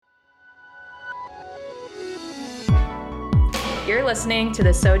You're listening to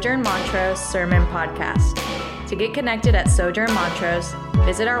the Sojourn Montrose Sermon Podcast. To get connected at Sojourn Montrose,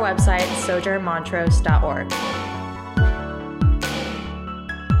 visit our website, sojournmontrose.org.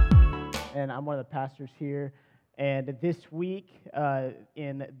 And I'm one of the pastors here. And this week,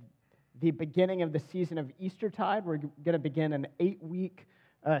 in the beginning of the season of Eastertide, we're going to begin an 8-week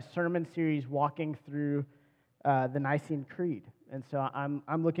sermon series walking through the Nicene Creed. And so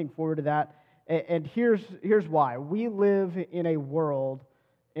I'm looking forward to that. And here's why. We live in a world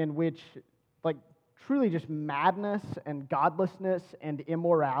in which, truly just madness and godlessness and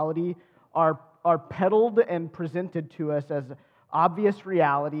immorality are peddled and presented to us as obvious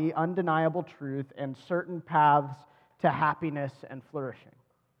reality, undeniable truth, and certain paths to happiness and flourishing.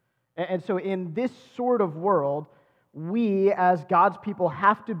 And so in this sort of world, we as God's people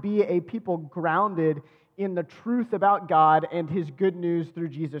have to be a people grounded in the truth about God and His good news through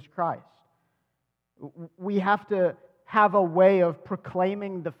Jesus Christ. We have to have a way of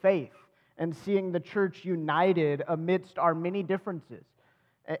proclaiming the faith and seeing the church united amidst our many differences.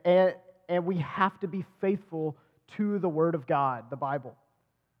 And we have to be faithful to the Word of God, the Bible.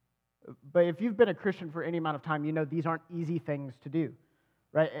 But if you've been a Christian for any amount of time, you know these aren't easy things to do,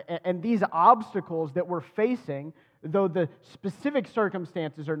 right? And these obstacles that we're facing, though the specific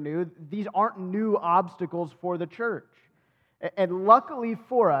circumstances are new, these aren't new obstacles for the church. And luckily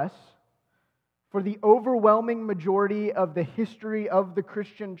for us, for the overwhelming majority of the history of the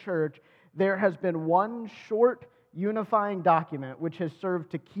Christian church, there has been one short unifying document which has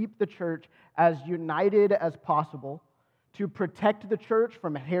served to keep the church as united as possible, to protect the church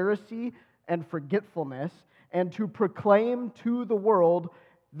from heresy and forgetfulness, and to proclaim to the world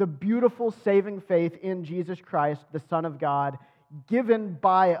the beautiful saving faith in Jesus Christ, the Son of God, given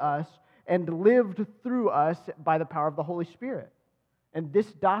by us and lived through us by the power of the Holy Spirit. And this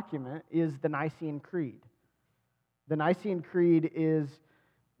document is the Nicene Creed. The Nicene Creed is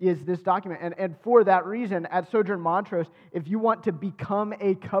this document. And for that reason, at Sojourn Montrose, if you want to become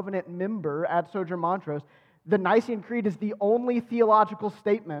a covenant member at Sojourn Montrose, the Nicene Creed is the only theological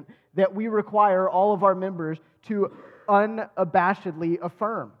statement that we require all of our members to unabashedly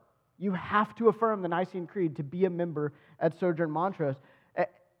affirm. You have to affirm the Nicene Creed to be a member at Sojourn Montrose.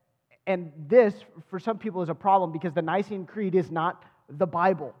 And this, for some people, is a problem because the Nicene Creed is not the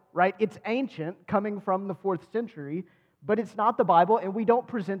Bible, right? It's ancient, coming from the 4th century, but it's not the Bible, and we don't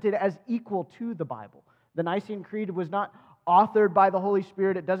present it as equal to the Bible. The Nicene Creed was not authored by the Holy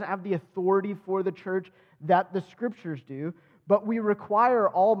Spirit. It doesn't have the authority for the church that the Scriptures do, but we require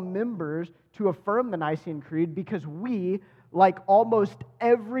all members to affirm the Nicene Creed because we, like almost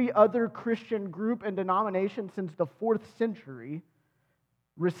every other Christian group and denomination since the 4th century,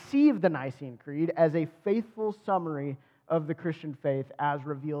 receive the Nicene Creed as a faithful summary of the Christian faith as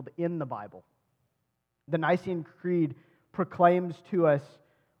revealed in the Bible. The Nicene Creed proclaims to us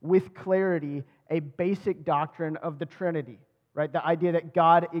with clarity a basic doctrine of the Trinity, right? The idea that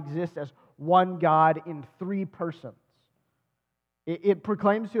God exists as one God in 3 persons. It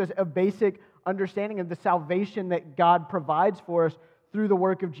proclaims to us a basic understanding of the salvation that God provides for us through the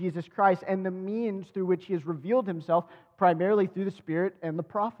work of Jesus Christ and the means through which He has revealed Himself, primarily through the Spirit and the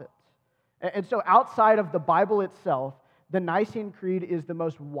prophets. And so outside of the Bible itself, the Nicene Creed is the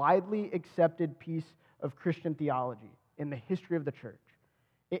most widely accepted piece of Christian theology in the history of the church.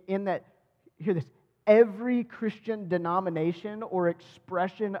 In that, hear this, every Christian denomination or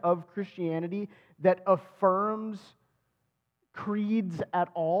expression of Christianity that affirms creeds at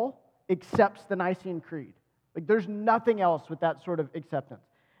all accepts the Nicene Creed. There's nothing else with that sort of acceptance.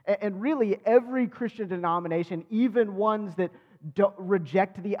 And really, every Christian denomination, even ones that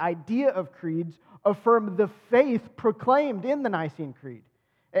reject the idea of creeds, affirm the faith proclaimed in the Nicene Creed.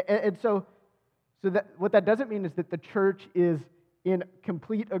 And so that what that doesn't mean is that the church is in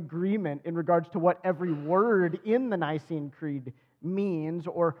complete agreement in regards to what every word in the Nicene Creed means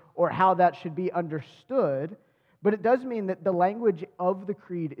or how that should be understood, but it does mean that the language of the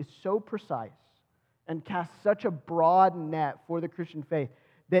creed is so precise and casts such a broad net for the Christian faith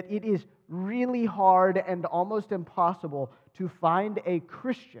that it is really hard and almost impossible to find a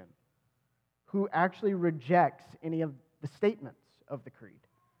Christian who actually rejects any of the statements of the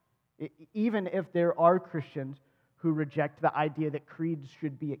creed. Even if there are Christians who reject the idea that creeds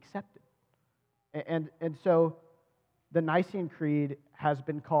should be accepted. And so the Nicene Creed has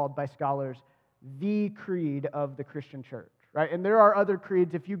been called by scholars the creed of the Christian church, right? And there are other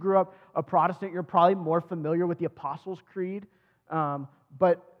creeds. If you grew up a Protestant, you're probably more familiar with the Apostles' Creed,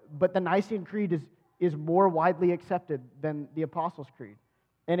 but the Nicene Creed is more widely accepted than the Apostles' Creed.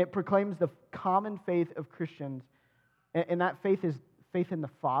 And it proclaims the common faith of Christians, and that faith is faith in the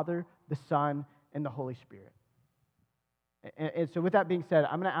Father, the Son, and the Holy Spirit. And so with that being said,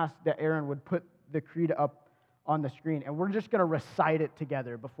 I'm going to ask that Aaron would put the creed up on the screen, and we're just going to recite it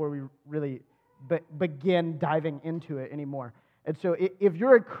together before we really begin diving into it anymore. And so if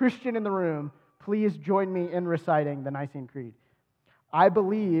you're a Christian in the room, please join me in reciting the Nicene Creed. I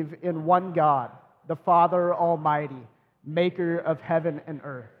believe in one God, the Father Almighty, maker of heaven and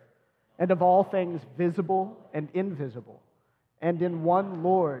earth, and of all things visible and invisible, and in one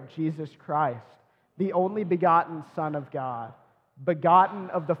Lord Jesus Christ, the only begotten Son of God, begotten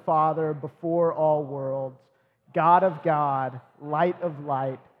of the Father before all worlds, God of God, light of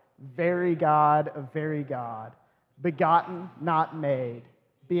light, very God of very God, begotten, not made,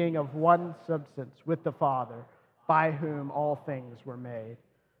 being of one substance with the Father, by whom all things were made,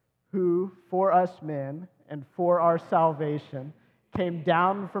 who for us men and for our salvation came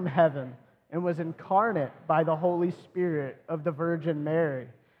down from heaven and was incarnate by the Holy Spirit of the Virgin Mary,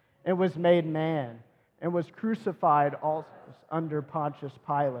 and was made man, and was crucified also under Pontius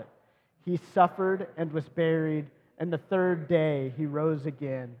Pilate. He suffered and was buried, and the third day he rose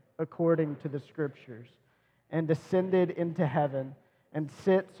again, according to the Scriptures, and ascended into heaven, and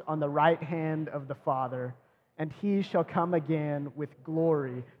sits on the right hand of the Father, and he shall come again with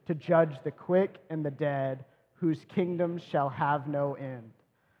glory to judge the quick and the dead, whose kingdom shall have no end.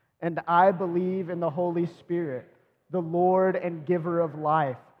 And I believe in the Holy Spirit, the Lord and giver of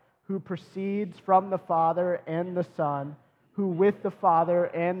life, who proceeds from the Father and the Son, who with the Father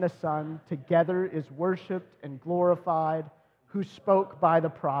and the Son together is worshiped and glorified, who spoke by the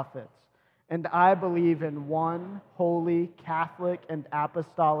prophets. And I believe in one holy, Catholic, and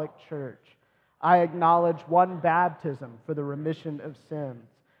apostolic church. I acknowledge one baptism for the remission of sins,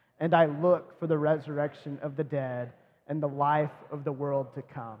 and I look for the resurrection of the dead and the life of the world to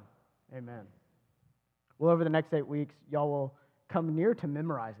come. Amen. Well, over the next 8 weeks, y'all will come near to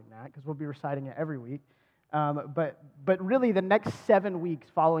memorizing that because we'll be reciting it every week. But really, the next 7 weeks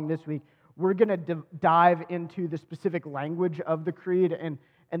following this week, we're going to dive into the specific language of the creed and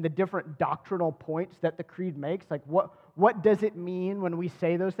the different doctrinal points that the creed makes. Like, what does it mean when we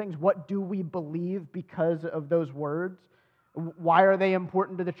say those things? What do we believe because of those words? Why are they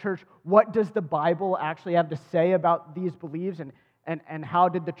important to the church? What does the Bible actually have to say about these beliefs? And how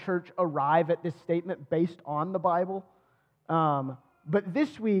did the church arrive at this statement based on the Bible? But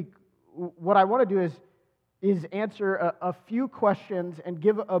this week, what I want to do is answer a few questions and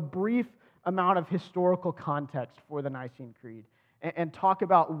give a brief amount of historical context for the Nicene Creed and talk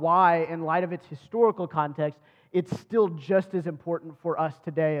about why, in light of its historical context, it's still just as important for us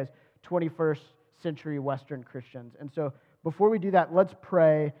today as 21st century Western Christians. And so before we do that, let's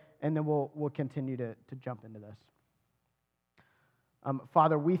pray, and then we'll continue to jump into this.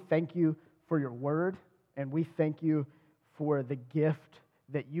 Father, we thank you for your word, and we thank you for the gift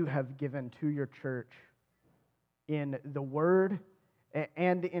that you have given to your church in the word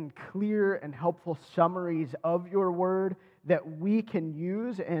and in clear and helpful summaries of your word that we can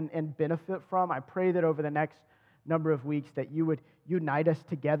use and benefit from. I pray that over the next number of weeks that you would unite us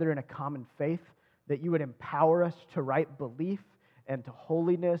together in a common faith, that you would empower us to right belief and to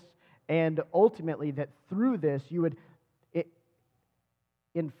holiness, and ultimately that through this you would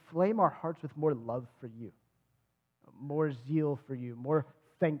inflame our hearts with more love for you, more zeal for you, more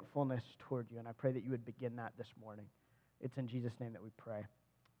thankfulness toward you. And I pray that you would begin that this morning. It's in Jesus' name that we pray.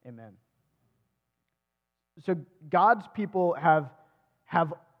 Amen. So God's people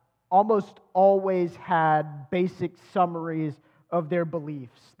have almost always had basic summaries of their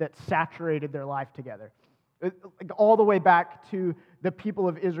beliefs that saturated their life together. All the way back to the people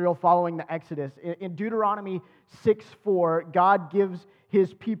of Israel following the Exodus. In Deuteronomy 6:4, God gives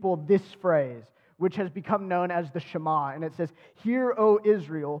his people this phrase, which has become known as the Shema. And it says, "Hear, O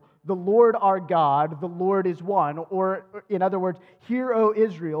Israel, the Lord our God, the Lord is one." Or in other words, "Hear, O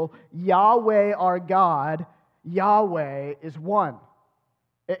Israel, Yahweh our God, Yahweh is one."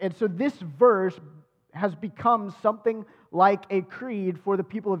 And so this verse has become something like a creed for the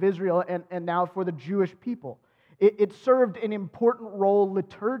people of Israel and now for the Jewish people. It served an important role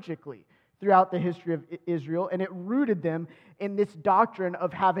liturgically throughout the history of Israel, and it rooted them in this doctrine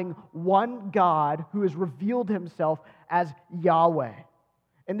of having one God who has revealed himself as Yahweh.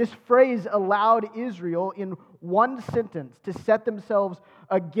 And this phrase allowed Israel in one sentence to set themselves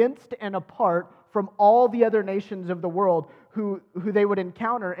against and apart from all the other nations of the world who they would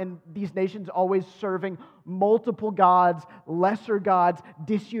encounter, and these nations always serving multiple gods, lesser gods,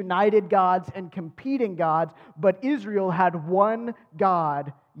 disunited gods, and competing gods. But Israel had one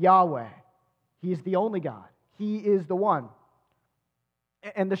God, Yahweh. He is the only God. He is the one.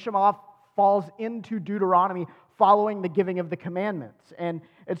 And the Shema falls into Deuteronomy following the giving of the commandments. And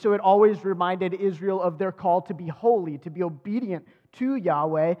so it always reminded Israel of their call to be holy, to be obedient to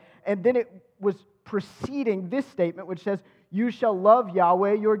Yahweh. And then it was preceding this statement, which says, you shall love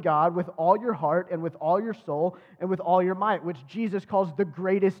Yahweh your God with all your heart and with all your soul and with all your might, which Jesus calls the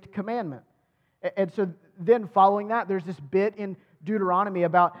greatest commandment. And so then following that, there's this bit in Deuteronomy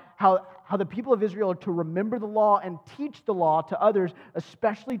about how the people of Israel are to remember the law and teach the law to others,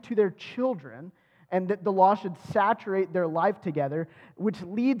 especially to their children, and that the law should saturate their life together, which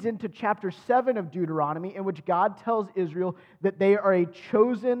leads into chapter 7 of Deuteronomy, in which God tells Israel that they are a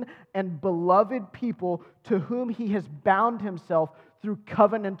chosen and beloved people to whom he has bound himself through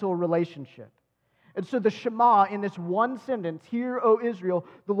covenantal relationship. And so the Shema, in this one sentence, "Hear, O Israel,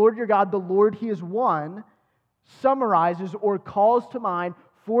 the Lord your God, the Lord, he is one," summarizes or calls to mind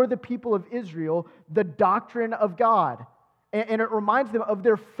for the people of Israel the doctrine of God. And it reminds them of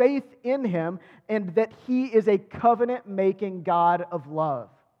their faith in him and that he is a covenant-making God of love.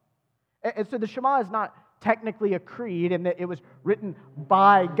 And so the Shema is not technically a creed in that it was written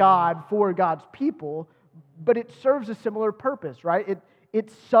by God for God's people, but it serves a similar purpose, right? It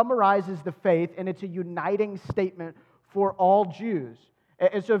summarizes the faith, and it's a uniting statement for all Jews.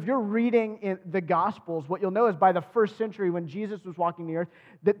 And so if you're reading in the Gospels, what you'll know is by the first century when Jesus was walking the earth,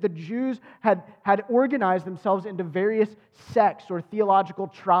 that the Jews had organized themselves into various sects or theological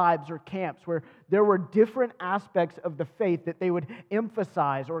tribes or camps where there were different aspects of the faith that they would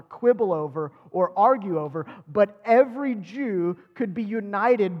emphasize or quibble over or argue over, but every Jew could be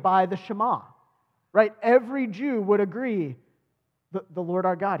united by the Shema, right? Every Jew would agree, the Lord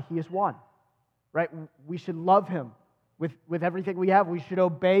our God, he is one, right? We should love him. With everything we have, we should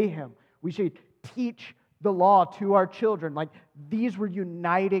obey him. We should teach the law to our children. Like, these were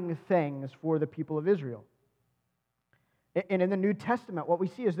uniting things for the people of Israel. And in the New Testament, what we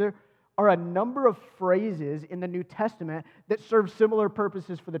see is there are a number of phrases in the New Testament that serve similar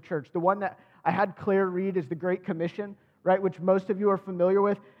purposes for the church. The one that I had Claire read is the Great Commission, right, which most of you are familiar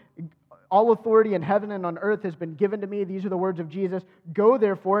with. All authority in heaven and on earth has been given to me. These are the words of Jesus. Go,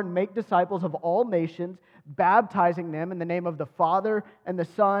 therefore, and make disciples of all nations, baptizing them in the name of the Father and the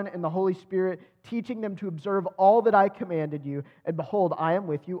Son and the Holy Spirit, teaching them to observe all that I commanded you. And behold, I am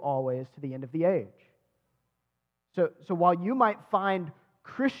with you always to the end of the age. So while you might find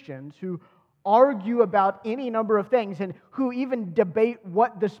Christians who argue about any number of things and who even debate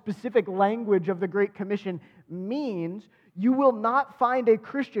what the specific language of the Great Commission means, you will not find a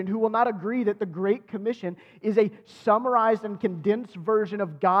Christian who will not agree that the Great Commission is a summarized and condensed version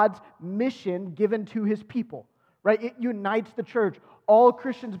of God's mission given to his people, right? It unites the church. All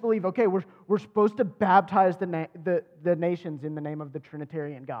Christians believe, okay, we're supposed to baptize the nations in the name of the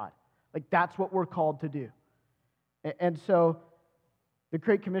Trinitarian God. Like, that's what we're called to do. And so the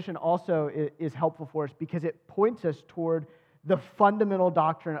Great Commission also is helpful for us because it points us toward the fundamental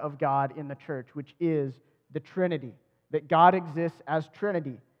doctrine of God in the church, which is the Trinity. That God exists as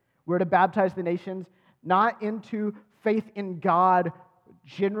Trinity. We're to baptize the nations not into faith in God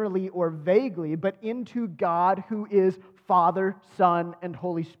generally or vaguely, but into God who is Father, Son, and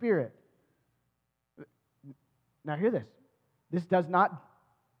Holy Spirit. Now hear this. This does not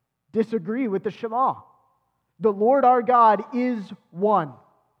disagree with the Shema. The Lord our God is one.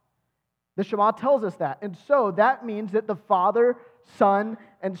 The Shema tells us that. And so that means that the Father, Son,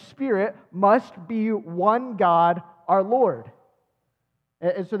 and Spirit must be one God, our Lord.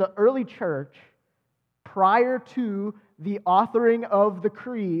 And so the early church, prior to the authoring of the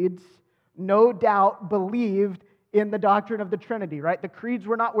creeds, no doubt believed in the doctrine of the Trinity, right? The creeds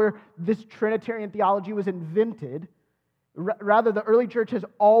were not where this Trinitarian theology was invented. Rather, the early church has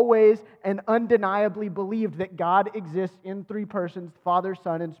always and undeniably believed that God exists in three persons, Father,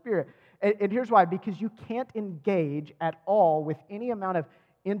 Son, and Spirit. And here's why. Because you can't engage at all with any amount of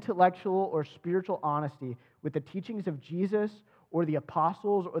intellectual or spiritual honesty with the teachings of Jesus or the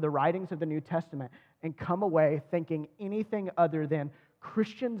apostles or the writings of the New Testament and come away thinking anything other than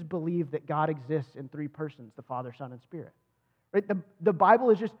Christians believe that God exists in three persons, the Father, Son, and Spirit. Right? The Bible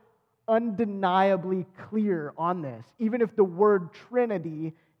is just undeniably clear on this, even if the word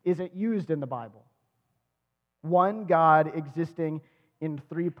Trinity isn't used in the Bible. One God existing in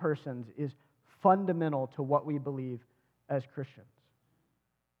three persons is fundamental to what we believe as Christians.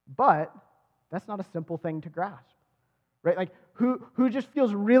 But that's not a simple thing to grasp, right? Like, who just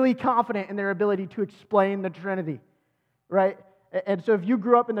feels really confident in their ability to explain the Trinity, right? And so if you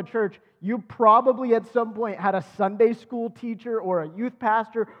grew up in the church, you probably at some point had a Sunday school teacher or a youth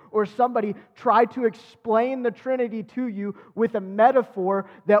pastor or somebody try to explain the Trinity to you with a metaphor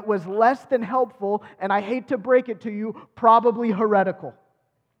that was less than helpful, and I hate to break it to you, probably heretical.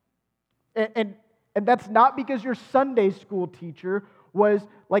 And And that's not because your Sunday school teacher was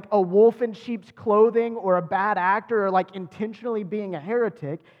like a wolf in sheep's clothing or a bad actor or like intentionally being a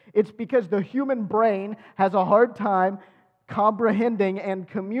heretic. It's because the human brain has a hard time comprehending and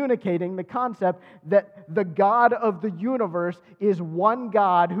communicating the concept that the God of the universe is one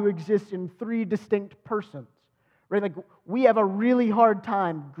God who exists in three distinct persons. Right? Like we have a really hard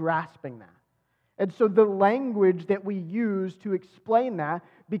time grasping that. And so the language that we use to explain that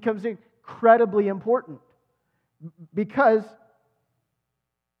becomes incredibly important because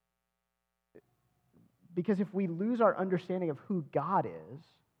if we lose our understanding of who God is,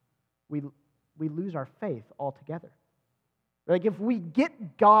 we lose our faith altogether. Like if we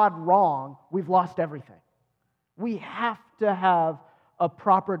get God wrong, we've lost everything. We have to have a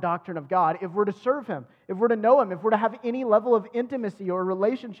proper doctrine of God if we're to serve Him, if we're to know Him, if we're to have any level of intimacy or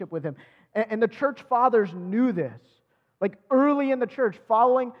relationship with Him. And the church fathers knew this. Like early in the church,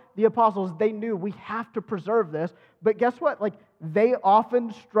 following the apostles, they knew we have to preserve this. But guess what? Like they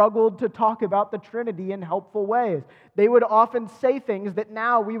often struggled to talk about the Trinity in helpful ways. They would often say things that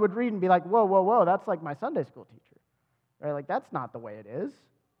now we would read and be like, whoa, whoa, whoa, that's like my Sunday school teacher. Right? Like that's not the way it is.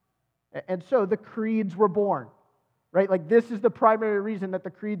 And so the creeds were born. Right? Like this is the primary reason that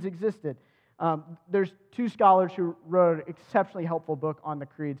the creeds existed. There's two scholars who wrote an exceptionally helpful book on the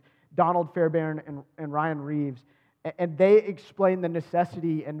creeds, Donald Fairbairn and Ryan Reeves. And they explain the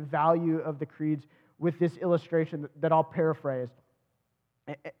necessity and value of the creeds with this illustration that I'll paraphrase.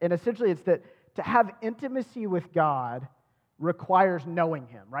 And essentially it's that to have intimacy with God requires knowing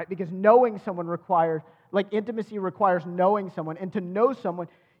Him, right? Because knowing someone requires, like intimacy requires knowing someone. And to know someone,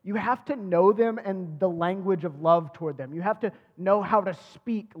 you have to know them and the language of love toward them. You have to know how to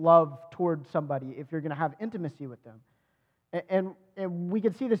speak love toward somebody if you're going to have intimacy with them. And we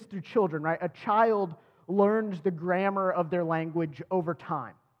can see this through children, right? A child learns the grammar of their language over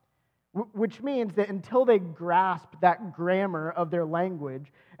time, which means that until they grasp that grammar of their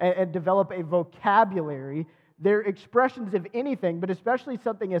language and develop a vocabulary, their expressions of anything, but especially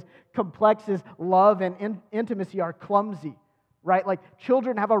something as complex as love and intimacy, are clumsy, right? Like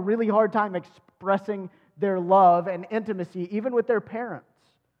children have a really hard time expressing their love and intimacy, even with their parents.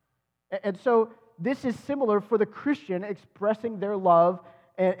 And so this is similar for the Christian expressing their love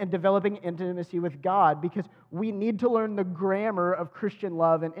and developing intimacy with God, because we need to learn the grammar of Christian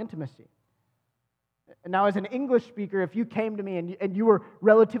love and intimacy. Now, as an English speaker, if you came to me and you were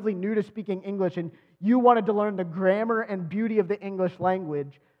relatively new to speaking English and you wanted to learn the grammar and beauty of the English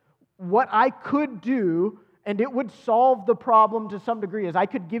language, what I could do, and it would solve the problem to some degree, is I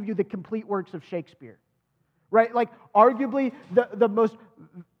could give you the complete works of Shakespeare, right? Like, arguably the most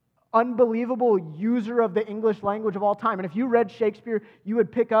unbelievable user of the English language of all time. And if you read Shakespeare, you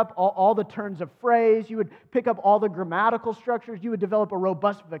would pick up all the turns of phrase, you would pick up all the grammatical structures, you would develop a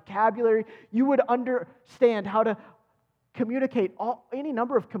robust vocabulary, you would understand how to communicate any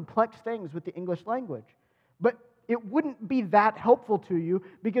number of complex things with the English language. But it wouldn't be that helpful to you,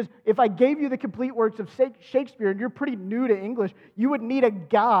 because if I gave you the complete works of Shakespeare and you're pretty new to English, you would need a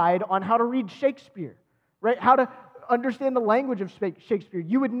guide on how to read Shakespeare, right? How to understand the language of Shakespeare.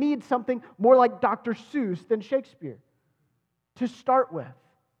 You would need something more like Dr. Seuss than Shakespeare to start with.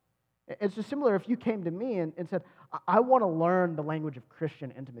 It's just similar if you came to me and said, I want to learn the language of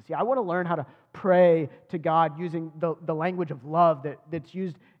Christian intimacy. I want to learn how to pray to God using the language of love that's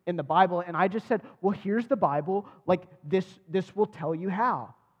used in the Bible. And I just said, well, here's the Bible. Like, this will tell you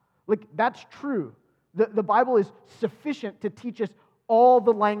how. Like, that's true. The Bible is sufficient to teach us all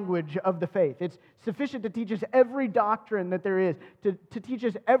the language of the faith. It's sufficient to teach us every doctrine that there is, to teach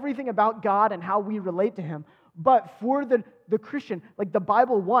us everything about God and how we relate to Him. But for the Christian, like the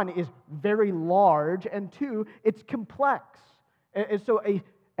Bible, one, is very large, and two, it's complex. And so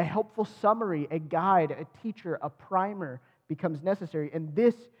a helpful summary, a guide, a teacher, a primer becomes necessary. And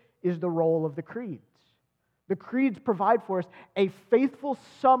this is the role of the creeds. The creeds provide for us a faithful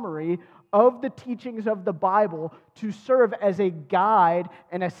summary of the teachings of the Bible to serve as a guide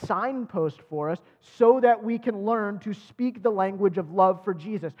and a signpost for us so that we can learn to speak the language of love for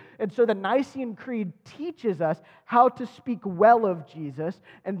Jesus. And so the Nicene Creed teaches us how to speak well of Jesus,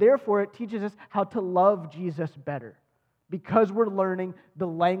 and therefore it teaches us how to love Jesus better, because we're learning the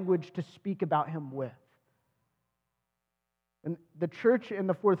language to speak about Him with. And the church in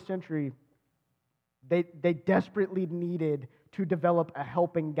the 4th century, they desperately needed to develop a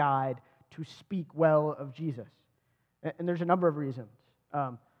helping guide to speak well of Jesus. And there's a number of reasons.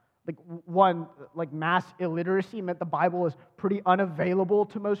 Like mass illiteracy meant the Bible is pretty unavailable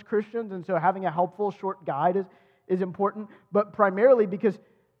to most Christians, and so having a helpful short guide is important, but primarily because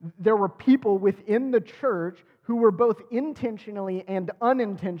there were people within the church who were both intentionally and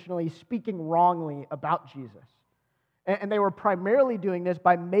unintentionally speaking wrongly about Jesus. And they were primarily doing this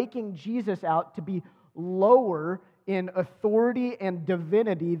by making Jesus out to be lower in authority and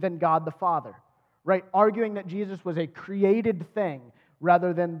divinity than God the Father, right? Arguing that Jesus was a created thing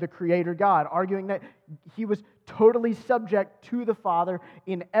rather than the creator God, arguing that he was totally subject to the Father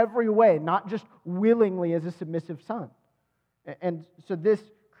in every way, not just willingly as a submissive son. And so this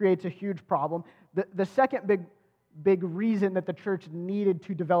creates a huge problem. The second big reason that the church needed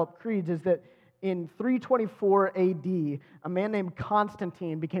to develop creeds is that in 324 AD, a man named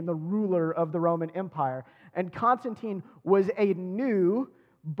Constantine became the ruler of the Roman Empire. And Constantine was a new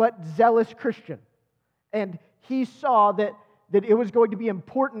but zealous Christian. And he saw that it was going to be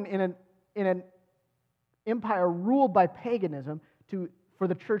important in an empire ruled by paganism for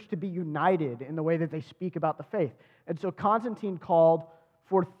the church to be united in the way that they speak about the faith. And so Constantine called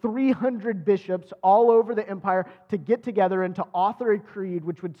for 300 bishops all over the empire to get together and to author a creed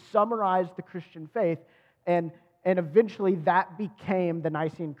which would summarize the Christian faith, and eventually that became the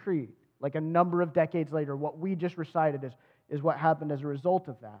Nicene Creed. Like a number of decades later, what we just recited is what happened as a result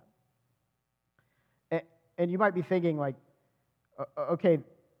of that. And you might be thinking, like, okay,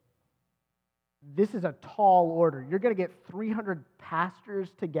 this is a tall order. You're going to get 300 pastors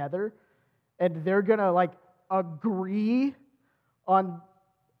together, and they're going to, like, agree on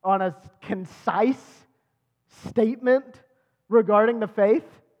a concise statement regarding the faith?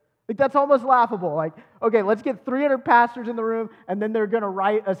 Like, that's almost laughable. Like, okay, let's get 300 pastors in the room, and then they're going to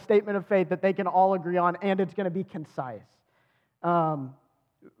write a statement of faith that they can all agree on, and it's going to be concise.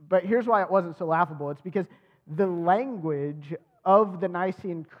 But here's why it wasn't so laughable. It's because the language of the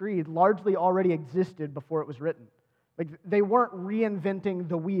Nicene Creed largely already existed before it was written. Like, they weren't reinventing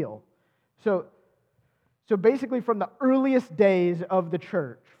the wheel. So basically, from the earliest days of the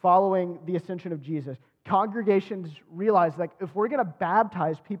church, following the ascension of Jesus, congregations realized, like, if we're going to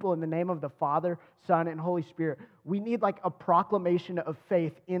baptize people in the name of the Father, Son, and Holy Spirit, we need, like, a proclamation of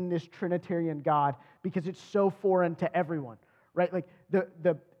faith in this Trinitarian God because it's so foreign to everyone, right? Like,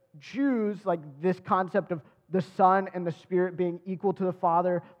 the Jews, like, this concept of the Son and the Spirit being equal to the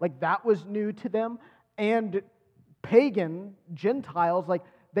Father, like, that was new to them. And pagan Gentiles, like,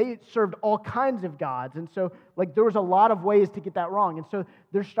 they served all kinds of gods. And so, like, there was a lot of ways to get that wrong. And so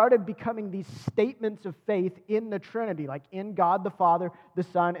there started becoming these statements of faith in the Trinity, like in God the Father, the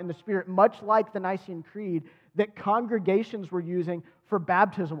Son, and the Spirit, much like the Nicene Creed that congregations were using for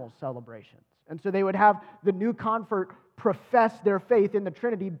baptismal celebrations. And so they would have the new convert profess their faith in the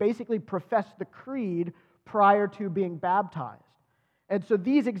Trinity, basically profess the creed prior to being baptized. And so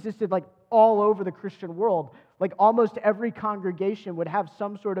these existed, like, all over the Christian world. Like, almost every congregation would have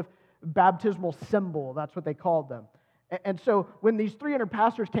some sort of baptismal symbol. That's what they called them. And so when these 300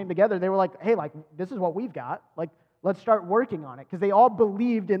 pastors came together, they were like, hey, like, this is what we've got. Like, let's start working on it. Because they all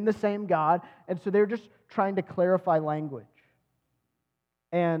believed in the same God. And so they're just trying to clarify language.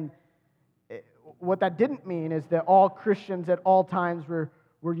 And what that didn't mean is that all Christians at all times were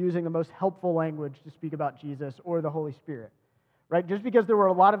using the most helpful language to speak about Jesus or the Holy Spirit. Right? Just because there were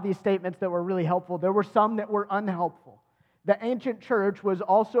a lot of these statements that were really helpful, there were some that were unhelpful. The ancient church was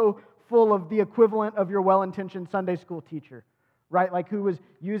also full of the equivalent of your well-intentioned Sunday school teacher, right? Like, who was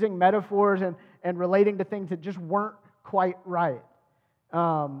using metaphors and relating to things that just weren't quite right.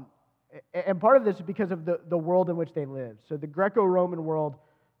 And part of this is because of the world in which they lived. So the Greco-Roman world,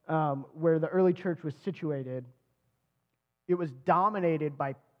 where the early church was situated, it was dominated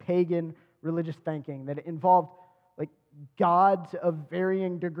by pagan religious thinking that involved, like, gods of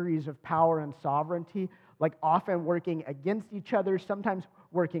varying degrees of power and sovereignty, like often working against each other, sometimes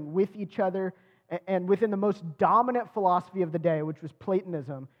working with each other. And within the most dominant philosophy of the day, which was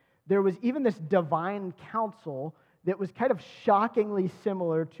Platonism, there was even this divine council that was kind of shockingly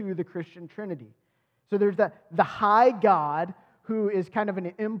similar to the Christian Trinity. So there's the high God, who is kind of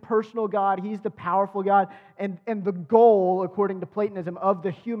an impersonal God. He's the powerful God. And the goal, according to Platonism, of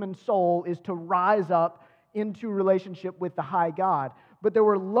the human soul is to rise up into relationship with the high God. But there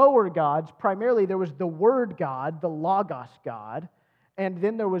were lower gods. Primarily, there was the Word God, the Logos God, and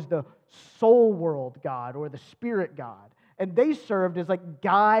then there was the soul world God, or the Spirit God. And they served as, like,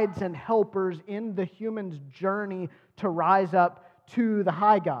 guides and helpers in the human's journey to rise up to the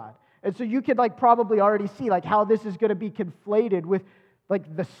high God. And so you could, like, probably already see, like, how this is going to be conflated with,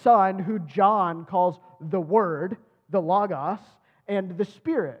 like, the Son, who John calls the Word, the Logos, and the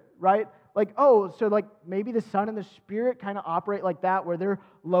Spirit, right? Like, oh, so, like, maybe the Son and the Spirit kind of operate like that, where they're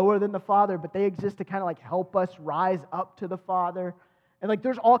lower than the Father, but they exist to kind of, like, help us rise up to the Father. And like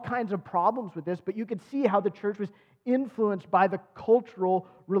there's all kinds of problems with this, but you could see how the church was influenced by the cultural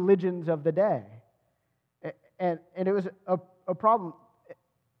religions of the day. And it was a problem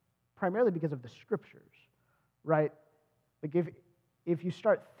primarily because of the scriptures, right? Like if you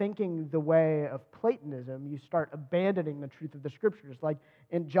start thinking the way of Platonism, you start abandoning the truth of the scriptures. Like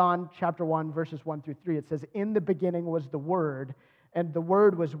in John chapter 1, verses 1 through 3, it says, "In the beginning was the Word, and the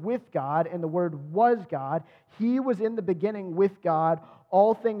Word was with God, and the Word was God. He was in the beginning with God.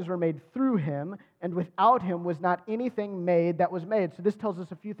 All things were made through Him, and without Him was not anything made that was made." So this tells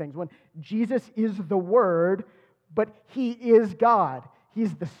us a few things. One, Jesus is the Word, but He is God.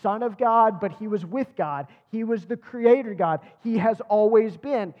 He's the Son of God, but He was with God. He was the Creator God. He has always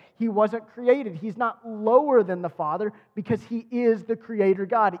been. He wasn't created. He's not lower than the Father because He is the Creator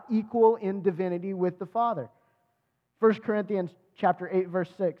God, equal in divinity with the Father. 1 Corinthians chapter 8,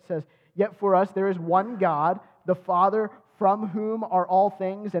 verse 6 says, "Yet for us there is one God, the Father, from whom are all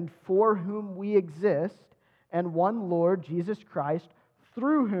things and for whom we exist, and one Lord, Jesus Christ,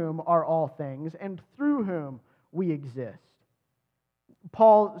 through whom are all things and through whom we exist."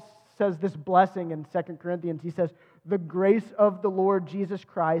 Paul says this blessing in 2 Corinthians. He says, "The grace of the Lord Jesus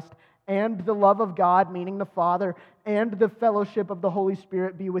Christ and the love of God," meaning the Father, "and the fellowship of the Holy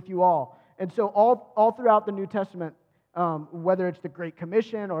Spirit be with you all." And so all throughout the New Testament, whether it's the Great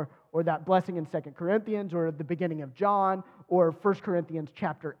Commission or that blessing in 2 Corinthians or the beginning of John or 1 Corinthians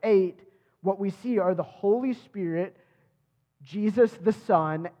chapter 8, what we see are the Holy Spirit, Jesus the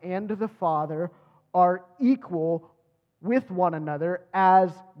Son, and the Father are equal with one another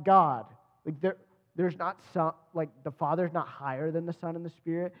as God. Like there's not some, like the Father's not higher than the Son and the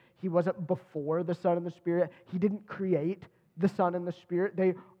Spirit. He wasn't before the Son and the Spirit. He didn't create the Son and the Spirit.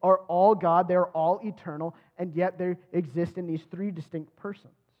 They are all God. They're all eternal, and yet they exist in these three distinct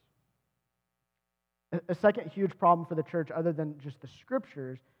persons. A second huge problem for the church, other than just the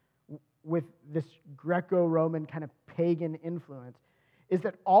scriptures, with this Greco-Roman kind of pagan influence, is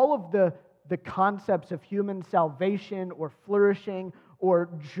that all of the concepts of human salvation or flourishing or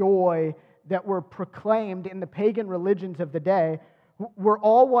joy that were proclaimed in the pagan religions of the day were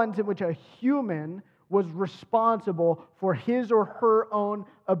all ones in which a human was responsible for his or her own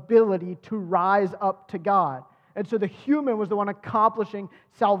ability to rise up to God. And so the human was the one accomplishing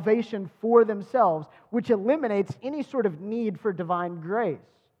salvation for themselves, which eliminates any sort of need for divine grace.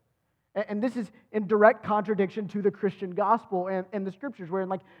 And this is in direct contradiction to the Christian gospel and the scriptures, where in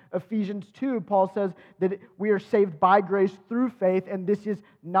like Ephesians 2, Paul says that we are saved by grace through faith, and this is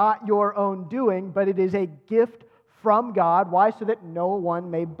not your own doing, but it is a gift from God. Why? So that no one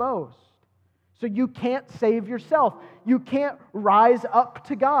may boast. So you can't save yourself. You can't rise up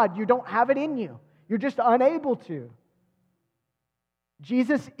to God. You don't have it in you. You're just unable to.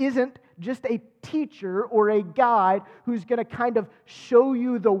 Jesus isn't just a teacher or a guide who's going to kind of show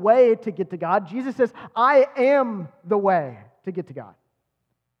you the way to get to God. Jesus says, "I am the way to get to God."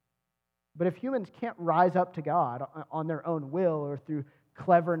 But if humans can't rise up to God on their own will or through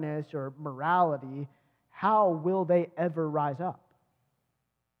cleverness or morality, how will they ever rise up?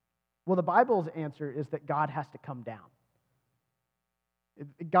 Well, the Bible's answer is that God has to come down.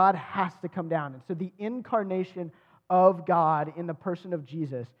 God has to come down. And so the incarnation of God in the person of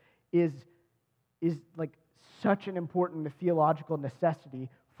Jesus is like such an important theological necessity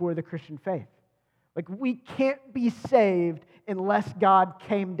for the Christian faith. Like we can't be saved unless God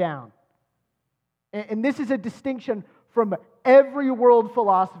came down. And this is a distinction from every world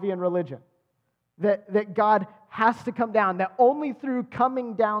philosophy and religion. That God has to come down, that only through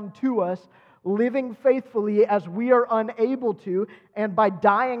coming down to us, living faithfully as we are unable to, and by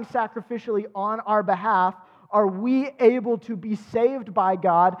dying sacrificially on our behalf, are we able to be saved by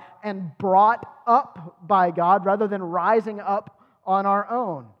God and brought up by God rather than rising up on our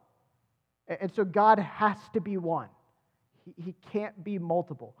own. And so God has to be one. He can't be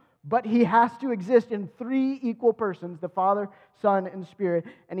multiple. But He has to exist in three equal persons, the Father, Son, and Spirit,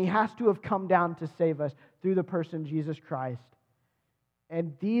 and He has to have come down to save us through the person Jesus Christ.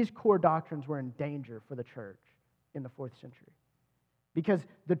 And these core doctrines were in danger for the church in the 4th century, because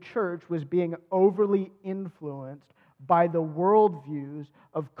the church was being overly influenced by the worldviews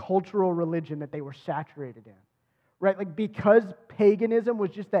of cultural religion that they were saturated in. Right? Like because paganism was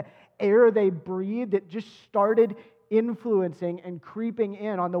just the air they breathed, it just started influencing and creeping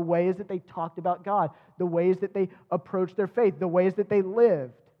in on the ways that they talked about God, the ways that they approached their faith, the ways that they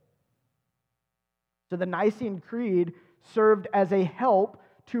lived. So the Nicene Creed served as a help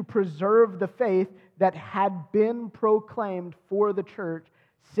to preserve the faith that had been proclaimed for the church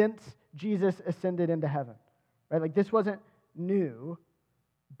since Jesus ascended into heaven. Right? Like this wasn't new,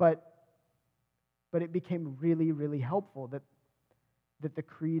 but it became really, really helpful that the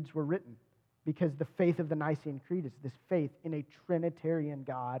creeds were written, because the faith of the Nicene Creed is this faith in a Trinitarian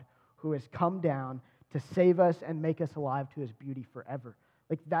God who has come down to save us and make us alive to his beauty forever.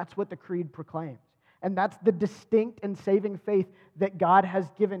 Like, that's what the creed proclaims. And that's the distinct and saving faith that God has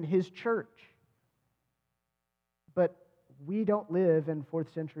given his church. But we don't live in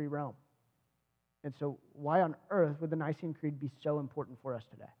 4th century Rome. And so why on earth would the Nicene Creed be so important for us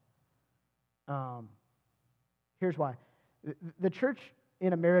today? Here's why. The church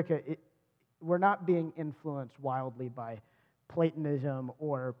in America, we're not being influenced wildly by Platonism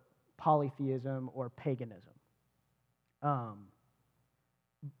or polytheism or paganism.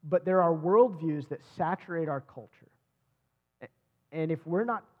 But there are worldviews that saturate our culture. And if we're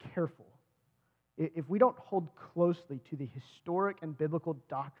not careful, if we don't hold closely to the historic and biblical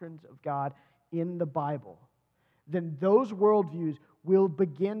doctrines of God in the Bible, then those worldviews will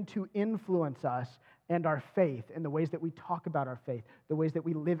begin to influence us and our faith and the ways that we talk about our faith, the ways that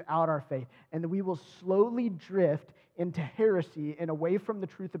we live out our faith, and that we will slowly drift into heresy and away from the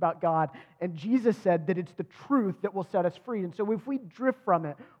truth about God. And Jesus said that it's the truth that will set us free. And so if we drift from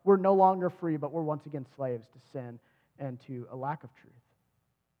it, we're no longer free, but we're once again slaves to sin and to a lack of truth.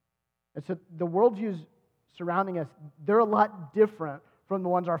 And so the worldviews surrounding us, they're a lot different from the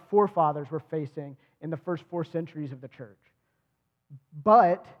ones our forefathers were facing in the first 4 centuries of the church.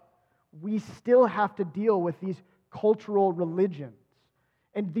 But we still have to deal with these cultural religions.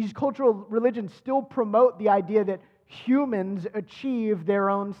 And these cultural religions still promote the idea that humans achieve their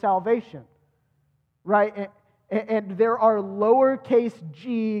own salvation, right? And there are lowercase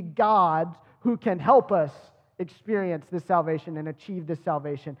g gods who can help us experience this salvation and achieve this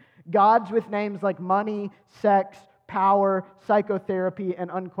salvation. Gods with names like money, sex, power, psychotherapy, and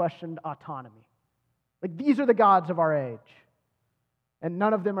unquestioned autonomy. Like, these are the gods of our age. And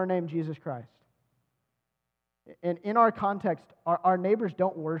none of them are named Jesus Christ. And in our context, our neighbors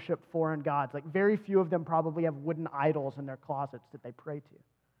don't worship foreign gods. Like, very few of them probably have wooden idols in their closets that they pray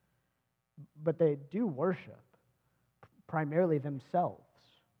to. But they do worship primarily themselves.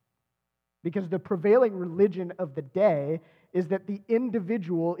 Because the prevailing religion of the day is that the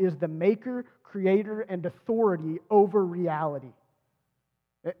individual is the maker, creator, and authority over reality.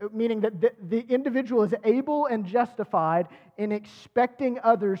 Meaning that the individual is able and justified in expecting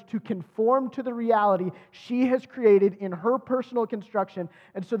others to conform to the reality she has created in her personal construction.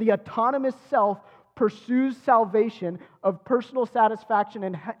 And so the autonomous self pursues salvation of personal satisfaction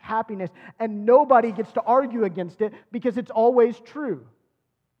and happiness, and nobody gets to argue against it because it's always true.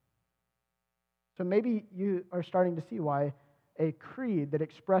 So maybe you are starting to see why a creed that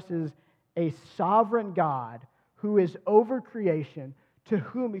expresses a sovereign God who is over creation, to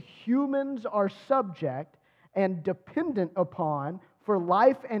whom humans are subject and dependent upon for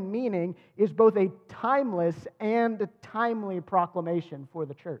life and meaning, is both a timeless and a timely proclamation for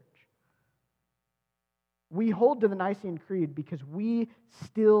the church. We hold to the Nicene Creed because we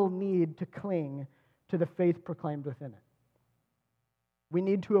still need to cling to the faith proclaimed within it. We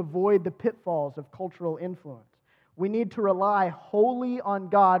need to avoid the pitfalls of cultural influence. We need to rely wholly on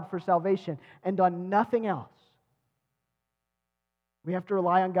God for salvation and on nothing else. We have to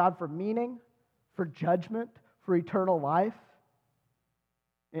rely on God for meaning, for judgment, for eternal life.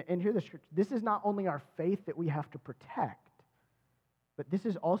 And hear this, church. This is not only our faith that we have to protect, but this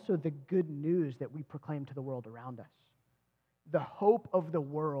is also the good news that we proclaim to the world around us. The hope of the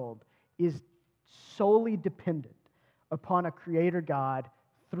world is solely dependent upon a creator God,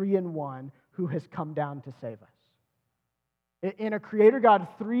 3 in 1, who has come down to save us. In a creator God,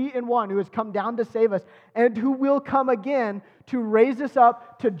 3 in 1, who has come down to save us and who will come again to raise us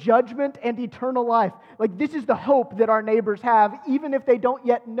up to judgment and eternal life. Like, this is the hope that our neighbors have, even if they don't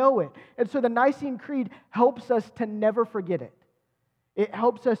yet know it. And so the Nicene Creed helps us to never forget it. It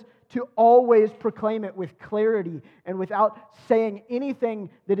helps us to always proclaim it with clarity and without saying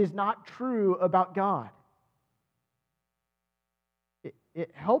anything that is not true about God. It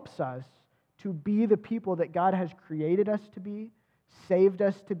helps us to be the people that God has created us to be, saved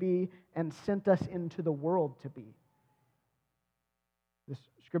us to be, and sent us into the world to be. The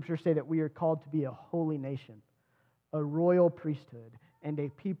scriptures say that we are called to be a holy nation, a royal priesthood, and a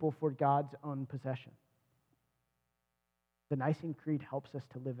people for God's own possession. The Nicene Creed helps us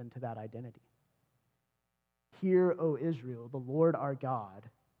to live into that identity. Hear, O Israel, the Lord our God,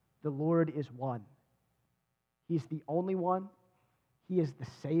 the Lord is one. He's the only one. He is the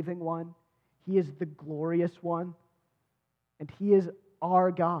saving one. He is the glorious one, and He is our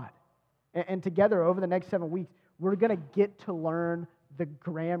God. And together, over the next 7 weeks, we're going to get to learn the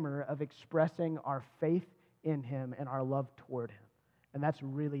grammar of expressing our faith in Him and our love toward Him. And that's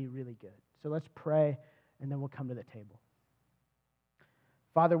really, really good. So let's pray, and then we'll come to the table.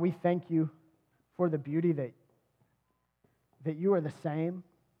 Father, we thank you for the beauty that you are the same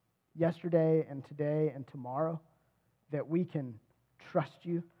yesterday and today and tomorrow, that we can trust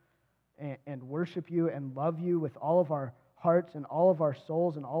you and worship you and love you with all of our hearts and all of our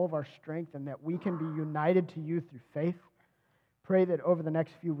souls and all of our strength, and that we can be united to you through faith. Pray that over the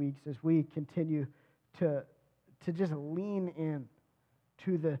next few weeks, as we continue to just lean in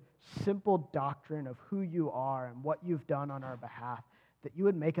to the simple doctrine of who you are and what you've done on our behalf, that you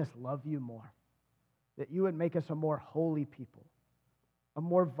would make us love you more, that you would make us a more holy people, a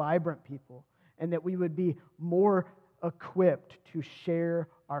more vibrant people, and that we would be more equipped to share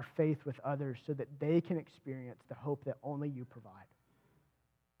our faith with others so that they can experience the hope that only you provide.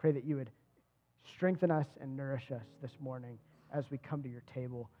 Pray that you would strengthen us and nourish us this morning as we come to your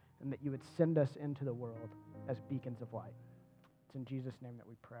table, and that you would send us into the world as beacons of light. It's in Jesus' name that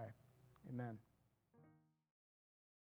we pray. Amen.